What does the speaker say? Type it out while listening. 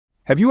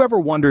Have you ever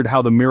wondered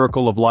how the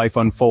miracle of life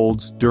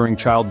unfolds during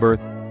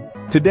childbirth?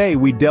 Today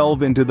we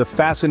delve into the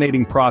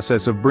fascinating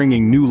process of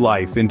bringing new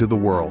life into the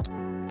world.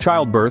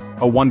 Childbirth,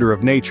 a wonder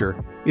of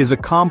nature, is a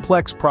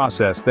complex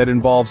process that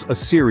involves a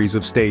series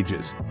of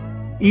stages.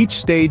 Each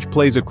stage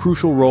plays a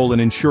crucial role in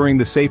ensuring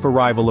the safe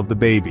arrival of the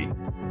baby.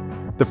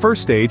 The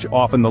first stage,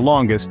 often the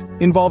longest,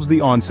 involves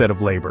the onset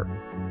of labor.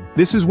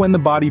 This is when the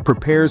body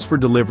prepares for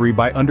delivery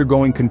by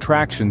undergoing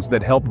contractions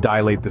that help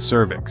dilate the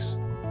cervix.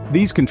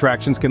 These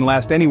contractions can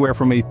last anywhere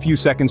from a few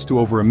seconds to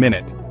over a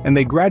minute, and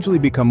they gradually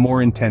become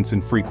more intense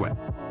and frequent.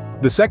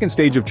 The second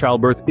stage of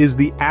childbirth is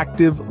the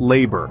active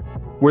labor,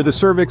 where the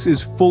cervix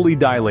is fully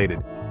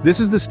dilated. This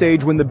is the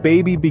stage when the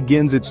baby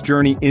begins its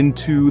journey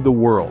into the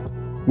world.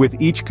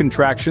 With each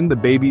contraction, the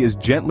baby is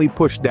gently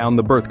pushed down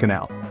the birth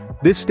canal.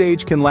 This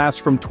stage can last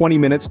from 20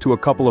 minutes to a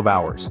couple of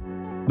hours.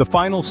 The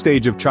final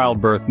stage of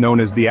childbirth, known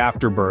as the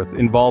afterbirth,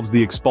 involves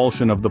the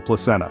expulsion of the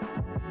placenta.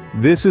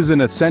 This is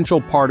an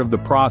essential part of the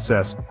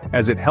process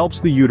as it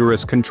helps the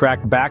uterus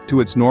contract back to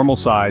its normal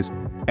size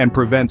and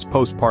prevents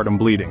postpartum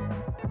bleeding.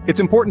 It's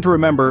important to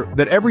remember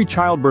that every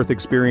childbirth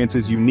experience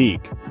is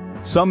unique.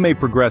 Some may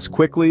progress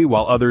quickly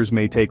while others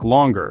may take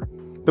longer.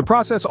 The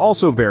process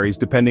also varies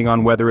depending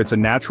on whether it's a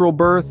natural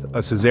birth, a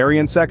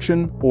cesarean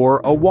section,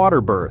 or a water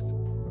birth.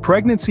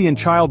 Pregnancy and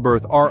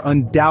childbirth are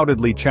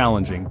undoubtedly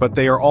challenging, but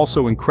they are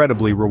also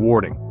incredibly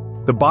rewarding.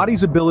 The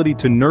body's ability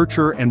to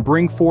nurture and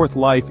bring forth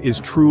life is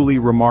truly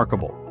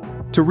remarkable.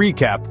 To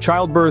recap,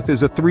 childbirth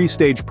is a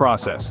three-stage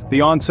process: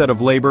 the onset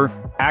of labor,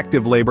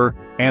 active labor,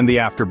 and the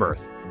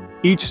afterbirth.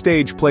 Each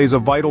stage plays a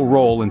vital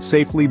role in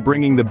safely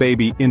bringing the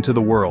baby into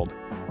the world.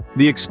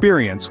 The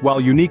experience, while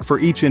unique for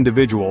each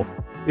individual,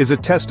 is a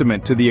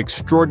testament to the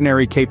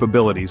extraordinary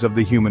capabilities of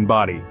the human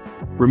body.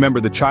 Remember,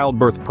 the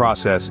childbirth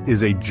process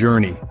is a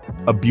journey,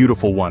 a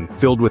beautiful one,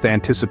 filled with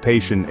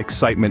anticipation,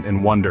 excitement,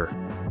 and wonder.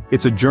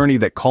 It's a journey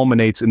that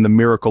culminates in the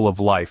miracle of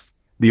life,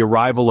 the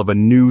arrival of a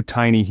new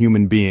tiny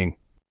human being.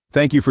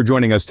 Thank you for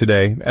joining us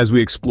today as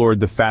we explored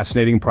the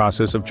fascinating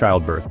process of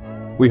childbirth.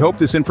 We hope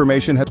this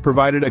information has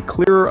provided a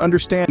clearer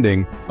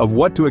understanding of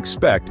what to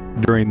expect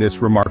during this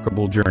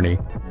remarkable journey.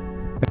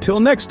 Until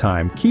next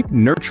time, keep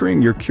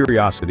nurturing your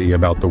curiosity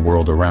about the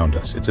world around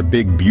us. It's a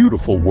big,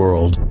 beautiful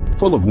world,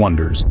 full of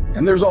wonders,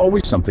 and there's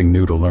always something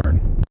new to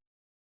learn.